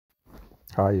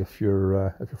Hi, if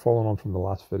you're following on from the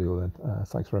last video, then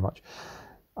thanks very much.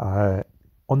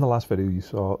 On the last video, you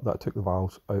saw that I took the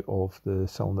valves out of the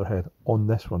cylinder head. On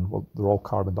this one, well, they're all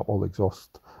carboned up. All the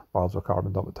exhaust valves are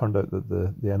carboned up. It turned out that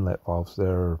the inlet valves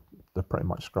they're pretty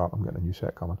much scrap. I'm getting a new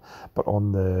set coming. But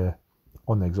on the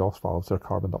exhaust valves, they're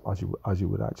carboned up as you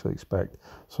would actually expect.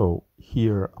 So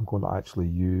here, I'm going to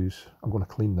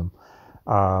clean them.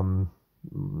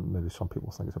 Maybe some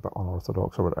people think it's a bit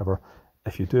unorthodox or whatever.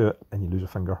 If you do it and you lose a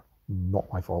finger,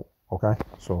 not my fault, okay?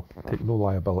 So take no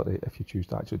liability if you choose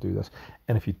to actually do this.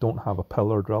 And if you don't have a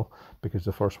pillar drill, because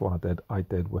the first one I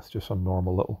did with just a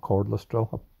normal little cordless drill.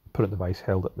 I put it in the vise,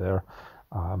 held it there,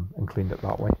 and cleaned it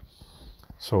that way.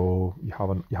 So you have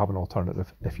an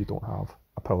alternative if you don't have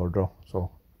a pillar drill.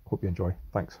 So hope you enjoy.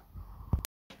 Thanks.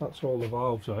 That's all the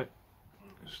valves out.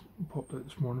 Just popped out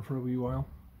this morning for a wee while.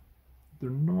 They're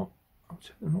not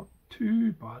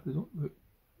too bad. They don't look,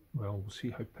 well, we'll see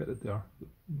how pitted they are.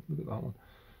 Look at that one.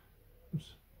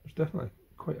 There's definitely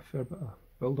quite a fair bit of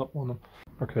build up on them.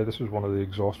 Okay, this is one of the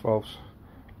exhaust valves.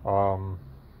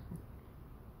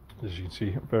 As you can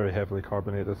see, very heavily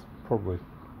carbonated. Probably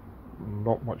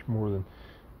not much more than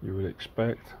you would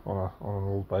expect on an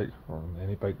old bike or on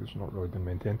any bike that's not really been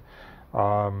maintained.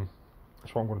 So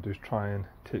what I'm going to do is try and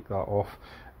take that off.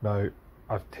 Now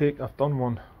I've done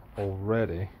one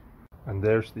already, and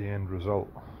there's the end result,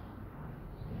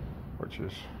 which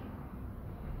is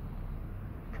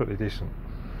pretty decent.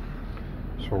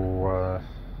 So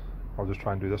I'll just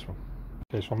try and do this one.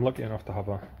 Okay, so I'm lucky enough to have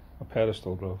a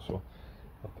pedestal drill, so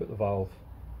I've put the valve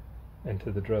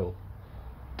into the drill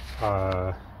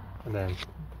and then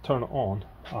turn it on,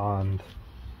 and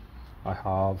I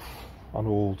have an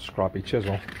old scrappy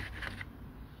chisel.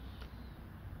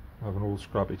 And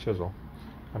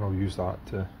I'll use that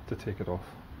to take it off.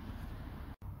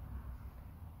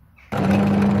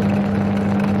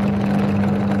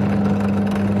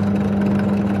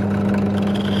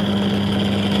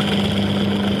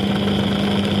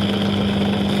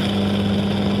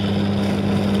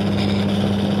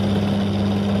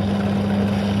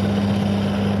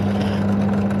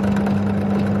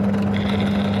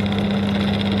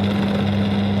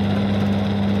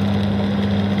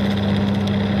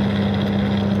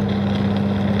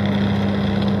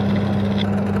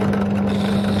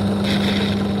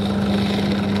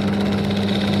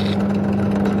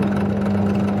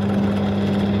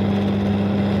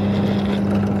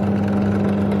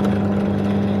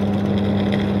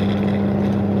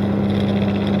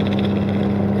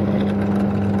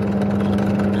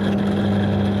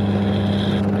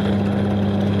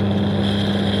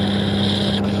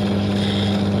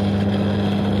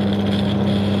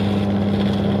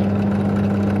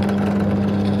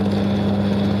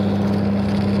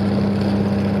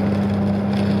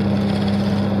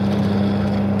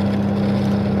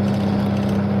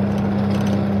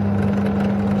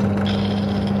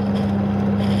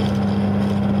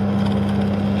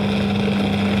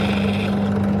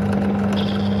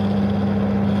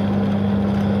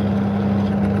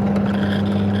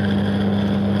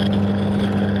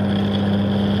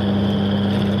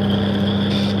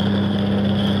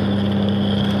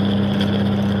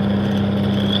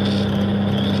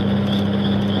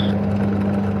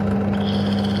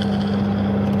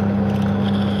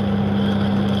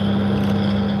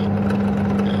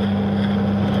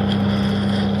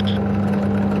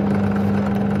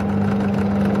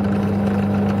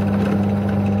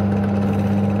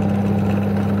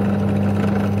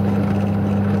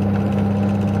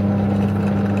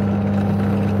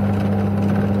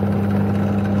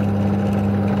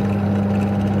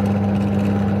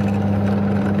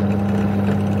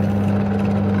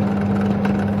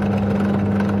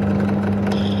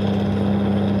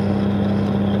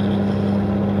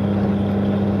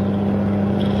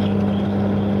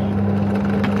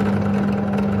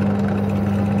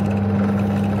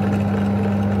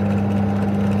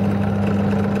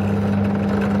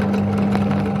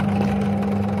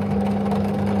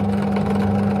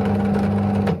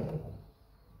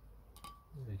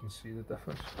 See the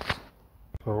difference.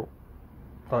 So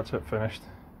that's it finished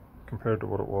compared to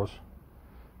what it was.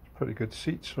 It's pretty good.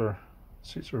 Seats are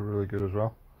really good as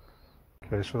well.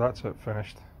 Okay, so that's it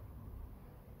finished.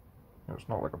 It's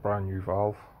not like a brand new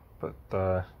valve, but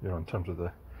you know, in terms of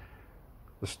the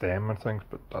stem and things,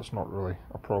 but that's not really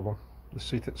a problem. The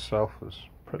seat itself is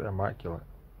pretty immaculate.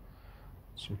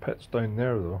 Some pits down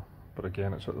there though, but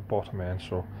again it's at the bottom end,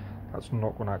 so that's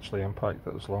not going to actually impact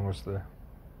it as long as the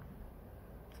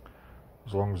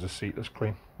seat is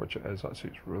clean, which it is. That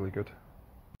seat's really good.